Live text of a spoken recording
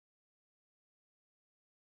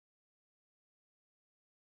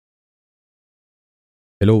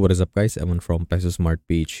Hello, what is up guys? I'm from Peso Smart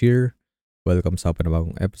Page here. Welcome sa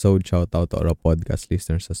panibagong episode. Shout out to our podcast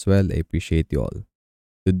listeners as well. I appreciate you all.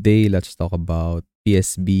 Today, let's talk about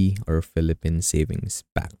PSB or Philippine Savings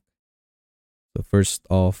Bank. So first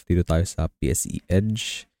off, dito tayo sa PSE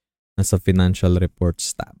Edge. Nasa Financial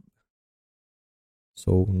Reports tab.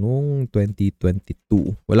 So noong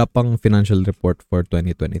 2022, wala pang financial report for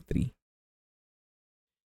 2023.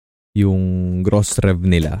 Yung gross rev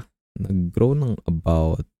nila, nag-grow ng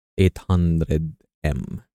about 800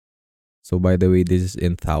 M. So by the way, this is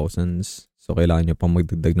in thousands. So kailangan nyo pang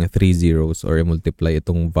magdagdag na 3 zeros or multiply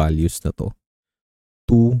itong values na to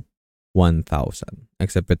to 1,000.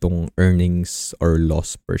 Except itong earnings or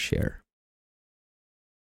loss per share.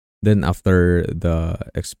 Then after the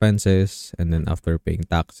expenses and then after paying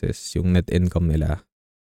taxes, yung net income nila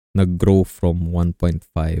nag-grow from 1.5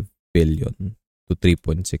 billion to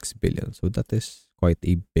 3.6 billion. So that is quite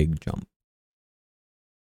a big jump.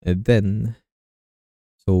 And then,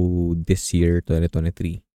 so this year,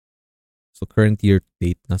 2023, so current year to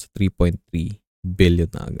date, nasa 3.3 billion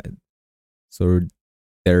na agad. So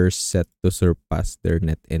they're set to surpass their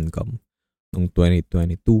net income noong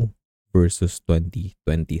 2022 versus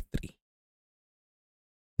 2023.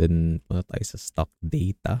 Then, punta tayo sa stock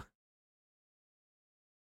data.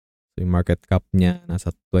 So yung market cap niya,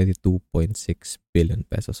 nasa 22.6 billion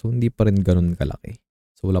pesos. So hindi pa rin ganun kalaki.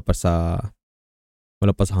 So wala pa sa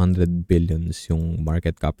 100 billions yung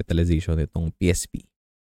market capitalization nitong PSB.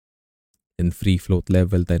 And free float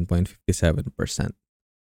level 10.57%.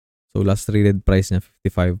 So last traded price niya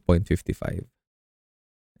 55.55.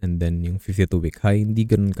 And then yung 52-week high hindi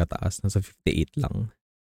ganun kataas, nasa 58 lang.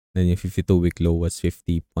 Then yung 52-week low was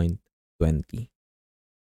 50.20.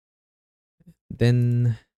 Then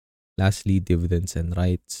lastly, dividends and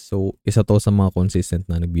rights. So isa to sa mga consistent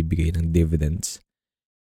na nagbibigay ng dividends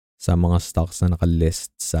sa mga stocks na nakalist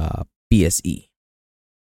sa PSE.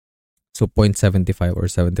 So 0.75 or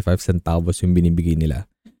 75 centavos yung binibigay nila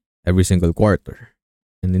every single quarter.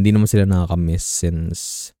 And hindi naman sila nakakamiss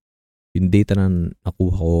since yung data na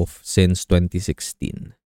nakuha ko since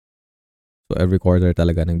 2016. So every quarter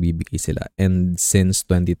talaga nagbibigay sila. And since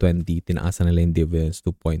 2020, tinaasan nila yung dividends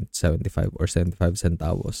to 0.75 or 75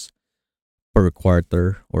 centavos per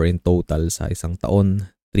quarter or in total sa isang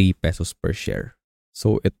taon, 3 pesos per share.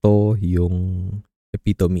 So ito yung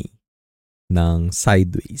epitome ng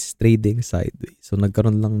sideways, trading sideways. So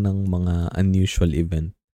nagkaroon lang ng mga unusual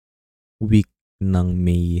event week ng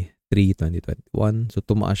May 3, 2021. So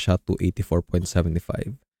tumaas siya to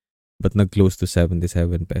 84.75 but nag-close to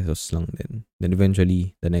 77 pesos lang din. Then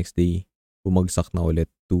eventually, the next day, bumagsak na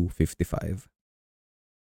ulit to 55.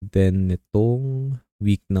 Then itong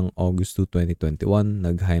week ng August 2, 2021,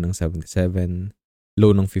 nag-high ng 77, low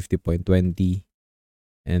ng 50.20,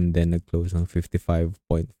 and then nag-close ng 55.40.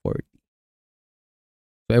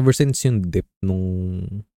 So ever since yung dip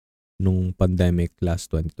nung pandemic last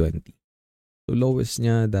 2020, so lowest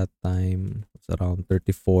niya that time was around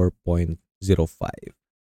 34.05.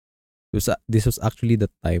 This was actually the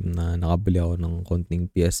time na nakabili ako ng konting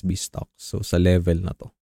PSB stocks. So sa level na to,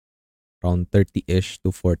 around 30-ish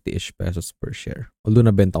to 40-ish pesos per share. Although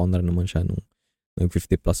nabenta ko na rin naman siya nung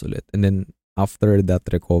 50 plus ulit. And then after that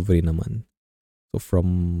recovery naman, so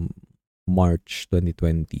from March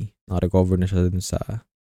 2020, naka-recover na siya dun sa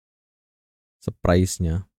price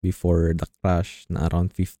niya before the crash na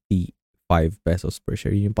around 55 pesos per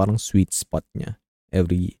share. Yun yung parang sweet spot niya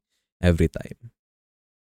every time.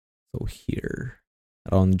 So here,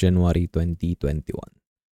 around January 2021.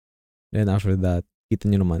 Then after that, kita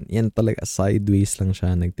nyo naman, yan talaga, sideways lang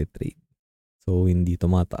siya nagtitrade. So hindi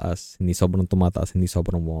tumataas, hindi sobrang tumataas, hindi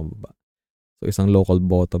sobrang bumababa. So isang local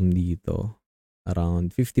bottom dito,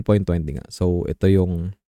 around 50.20 nga. So ito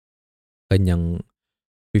yung kanyang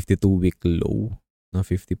 52-week low na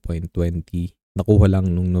 50.20. Nakuha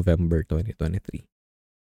lang nung November 2023.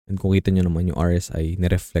 And kung kita nyo naman yung RSI,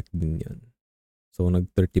 nireflect din yun. So nag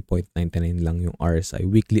 30.99 lang yung RSI,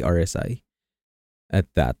 weekly RSI at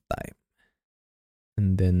that time.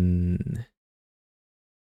 And then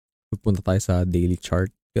pupunta tayo sa daily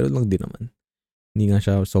chart. Pero lang din naman. Hindi nga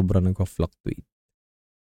siya sobrang nagka-fluctuate.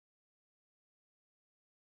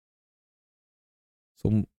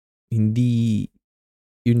 So hindi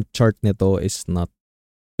yung chart nito is not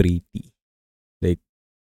pretty. Like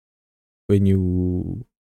when you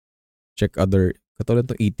check other, katulad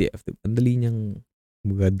itong ETF, ang dali niyang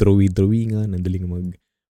mag-drawy-drawingan, ang daling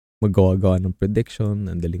maggawa-gawa ng prediction,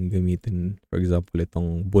 ang daling gamitin, for example,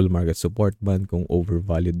 itong bull market support band, kung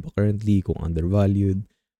overvalued ba currently, kung undervalued,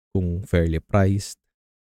 kung fairly priced.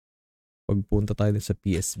 Pagpunta tayo sa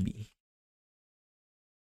PSB.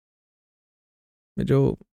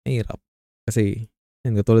 medyo mahirap. Kasi,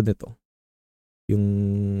 yan, katulad nito, yung,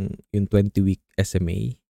 yung 20-week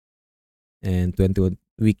SMA and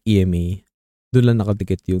 21-week EMA, doon lang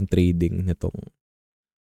nakadikit yung trading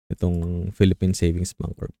itong Philippine Savings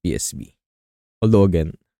Bank or PSB. Although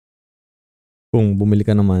again, kung bumili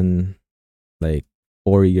ka naman like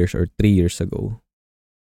 4 years or 3 years ago,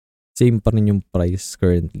 same pa rin yung price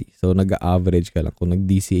currently. So, nag-average ka lang. Kung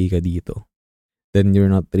nag-DCA ka dito, then you're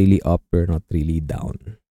not really up, you're not really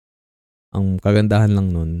down. Ang kagandahan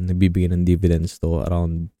lang nun, nagbibigay ng dividends to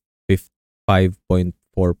around 5.4%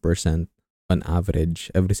 on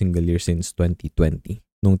average every single year since 2020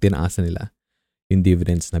 nung tinaasa nila yung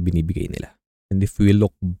dividends na binibigay nila. And if we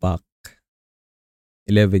look back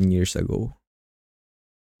 11 years ago,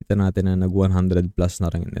 kita natin na nag 100 plus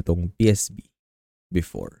na rin itong PSB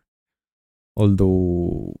before.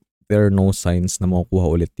 Although there are no signs na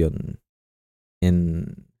makukuha ulit yun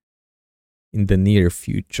in the near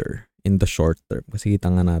future, in the short term. Kasi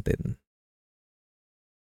kita nga natin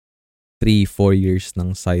 3-4 years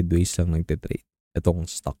ng sideways lang nagtitrade itong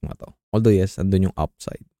stock na to. Although yes, andun yung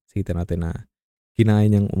upside. Kasi kita natin na kinaya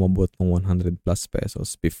niyang umabot ng 100 plus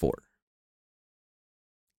pesos before.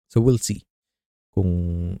 So we'll see kung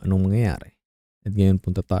anong mangyayari. At ngayon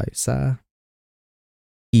punta tayo sa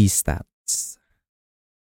key stats.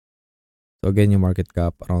 So again, yung market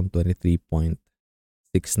cap around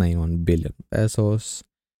 23.691 billion pesos.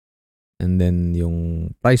 And then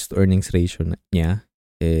yung price to earnings ratio niya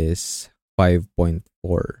is 5.4%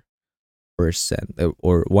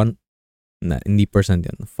 or hindi percent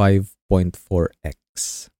yun,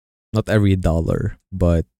 5.4x. Not every dollar,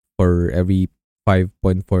 but for every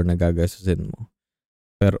 5.4 na gagastusin mo,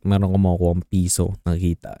 pero meron kang makukuha ang piso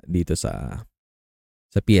nakita dito sa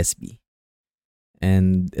PSB.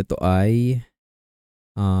 And ito ay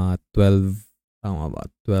 12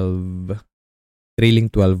 trailing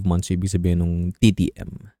 12 months, ibig sabihin ng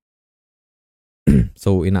TTM.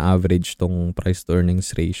 So, ina-average tong price to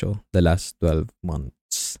earnings ratio the last 12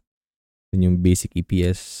 months. Then yung basic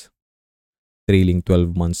EPS, trailing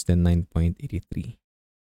 12 months, then 9.83.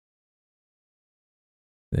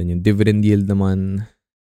 Then yung dividend yield naman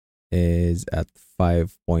is at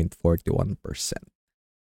 5.41%.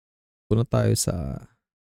 Punta tayo sa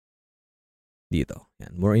dito.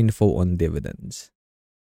 Yan. More info on dividends.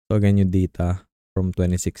 So again, yung data from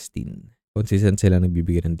 2016. Consistent sila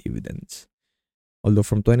nagbibigay ng dividends. Although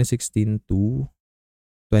from 2016 to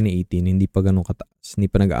 2018, hindi pa ganun kataas. Hindi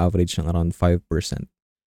pa nag-average ng around 5%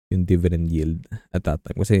 yung dividend yield at that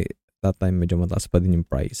time. Kasi that time medyo mataas pa din yung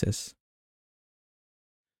prices.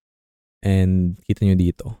 And kita nyo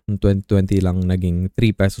dito, noong 2020 lang naging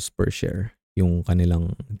 3 pesos per share yung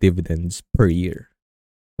kanilang dividends per year.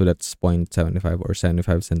 So that's 0.75 or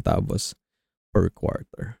 75 centavos per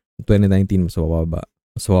quarter. 2019 mas mababa.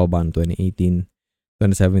 Mas mababa ng 2018.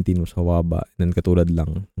 2017 mas mababa. And then katulad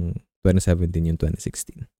lang ng 2017 yung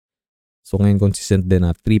 2016. So ngayon consistent din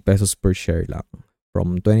na 3 pesos per share lang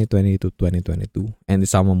from 2020 to 2022. And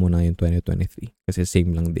isama mo na yung 2023 kasi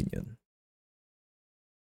same lang din yun.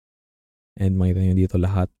 And makita nyo dito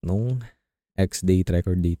lahat nung ex-date,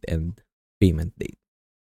 record date, and payment date.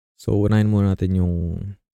 So, unahin muna natin yung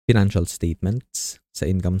financial statements. Sa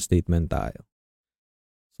income statement tayo.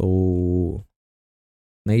 So,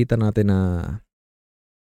 nakita natin na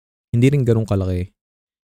hindi rin ganun kalaki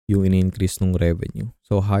yung in-increase ng revenue.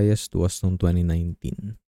 So, highest was nung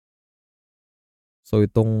 2019. So,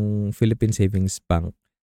 itong Philippine Savings Bank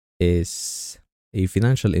is a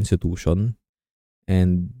financial institution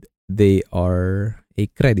and they are a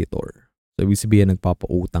creditor. So, ibig sabihin,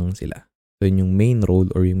 nagpapautang sila. So, yun yung main role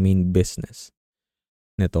or yung main business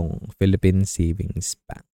nitong Philippine Savings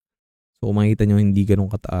Bank. So, makikita nyo, hindi ganun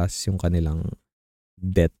kataas yung kanilang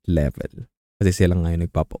debt level. Kasi sila ngayon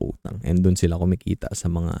nagpapautang. And dun sila kumikita sa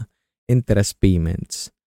mga interest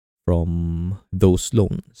payments from those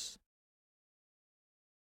loans.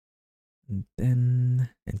 And then,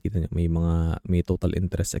 and kita nyo, may total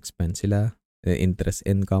interest expense sila. Interest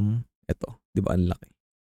income, ito, di ba ang laki?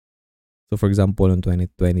 So for example, noong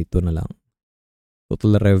 2022 na lang,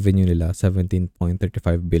 total revenue nila 17.35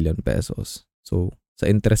 billion pesos. So sa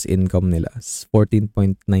interest income nila, 14.19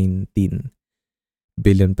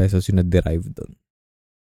 billion pesos yung na-derive doon.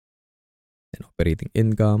 And operating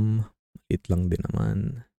income, maliit lang din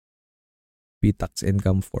naman. Pre-tax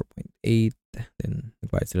income 4.8, then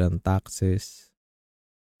nagbayad sila ng taxes.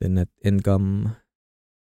 Then net income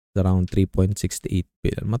around 3.68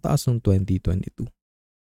 billion. Mataas nung 2022.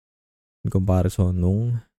 In comparison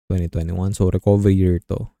nung 2021. So, recovery year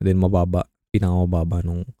to. Then, mababa. Pinakamababa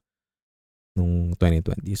nung nung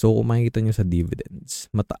 2020. So, kung makikita nyo sa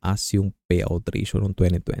dividends, mataas yung payout ratio nung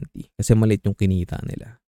 2020 kasi maliit yung kinita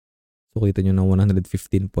nila. So, kita nyo na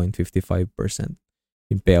 115.55%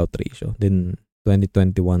 yung payout ratio. Then,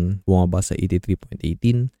 2021, bumaba sa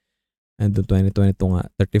 83.18%. And then 2022 nga,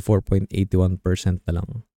 34.81% na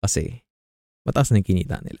lang kasi mataas na yung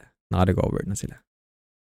kinita nila. Naka-recover na sila.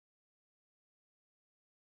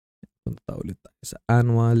 Punta ulit tayo sa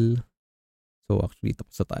annual. So, actually,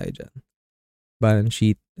 tapos na tayo dyan. Balance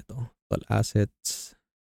sheet, ito, total assets.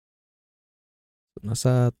 So,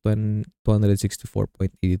 nasa 264.82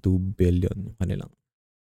 billion yung kanilang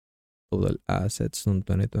total assets noong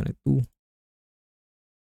 2022.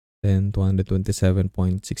 Then,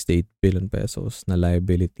 227.68 billion pesos na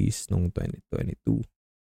liabilities noong 2022.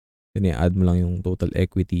 Then, i-add mo lang yung total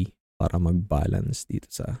equity para mag-balance dito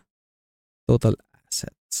sa total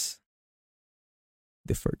assets.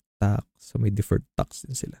 Deferred tax. So, may deferred tax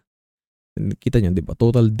din sila. And kita nyo, di ba?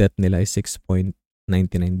 Total debt nila is 6.99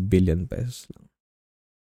 billion pesos lang.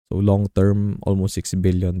 So, long term, almost 6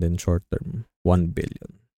 billion. Then, short term, 1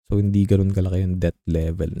 billion. So, hindi ganun kalaki yung debt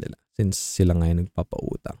level nila since sila ngayon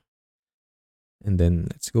nagpapautang. And then,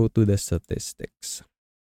 let's go to the statistics.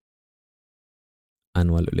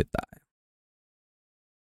 Annual ulit tayo.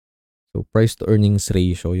 So, price to earnings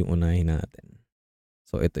ratio yung unahin natin.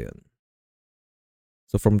 So, ito yun.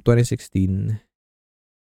 So, from 2016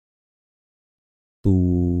 to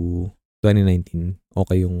 2019,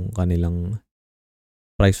 okay yung kanilang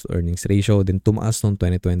price to earnings ratio. Then, tumaas noong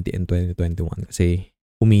 2020 and 2021 kasi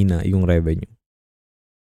humina yung revenue.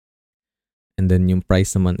 And then, yung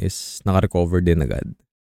price naman is naka-recover din agad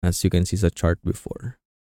as you can see sa chart before.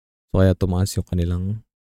 So, kaya tumaas yung kanilang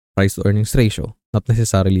price to earnings ratio. Not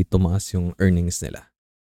necessarily tumaas yung earnings nila.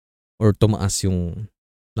 Or tumaas yung,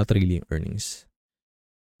 not really yung earnings.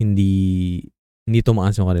 Hindi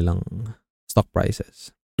tumaas yung kanilang stock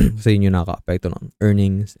prices. Kasi yun yung nakaka-apekto ng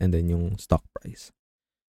earnings and then yung stock price.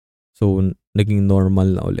 So, naging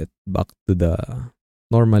normal na ulit. Back to the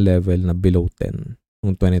normal level na below 10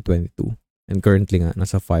 noong 2022. And currently nga,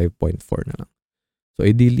 nasa 5.4 na lang. So,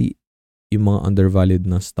 ideally, yung mga undervalued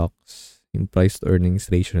na stocks, yung price to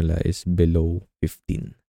earnings ratio nila is below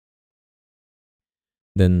 15.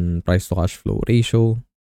 Then, price to cash flow ratio,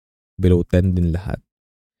 below 10 din lahat.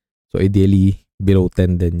 So, ideally, below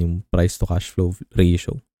 10 din yung price to cash flow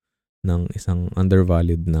ratio ng isang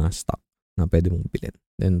undervalued na stock na pwede mong bilhin.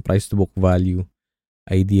 Then, price to book value,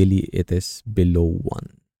 ideally, it is below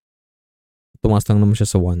 1. Tumaas lang naman siya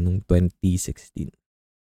sa 1 noong 2016.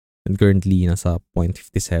 And currently, nasa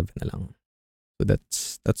 0.57 na lang. So,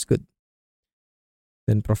 that's good.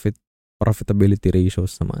 Then, profitability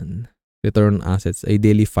ratios naman. Return on assets,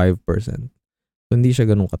 ideally 5%. So, hindi siya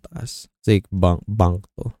ganun kataas. Kasi bank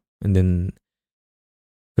to. And then,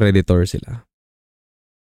 creditor sila.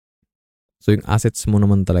 So, yung assets mo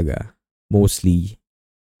naman talaga, mostly,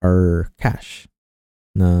 are cash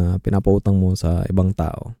na pinapautang mo sa ibang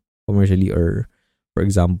tao. Commercially or, for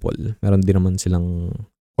example, meron din naman silang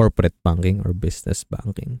corporate banking or business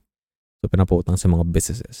banking. So, pinapautang sa mga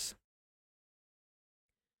businesses.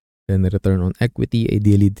 Then, return on equity,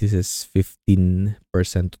 ideally, this is 15%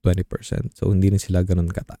 to 20%. So, hindi na sila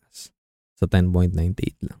ganun kataas. Sa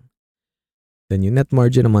 10.98 lang. Then, yung net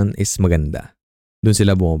margin naman is maganda. Doon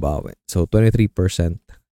sila bumabawi. So, 23%,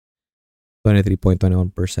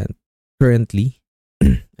 23.21% currently,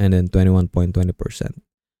 and then 21.20%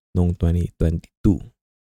 noong 2022.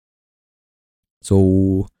 So,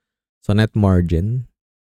 sa net margin,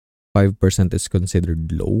 5% is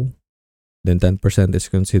considered low. Then 10% is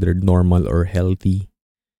considered normal or healthy.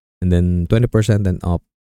 And then 20% and up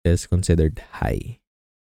is considered high.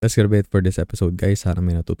 That's gonna be it for this episode, guys. Sana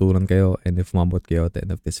may natutunan kayo. And if umabot kayo at the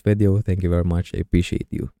end of this video, thank you very much. I appreciate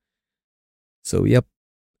you. So, yep.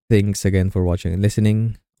 Thanks again for watching and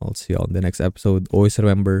listening. I'll see you on the next episode. Always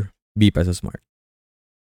remember, be Peso smart.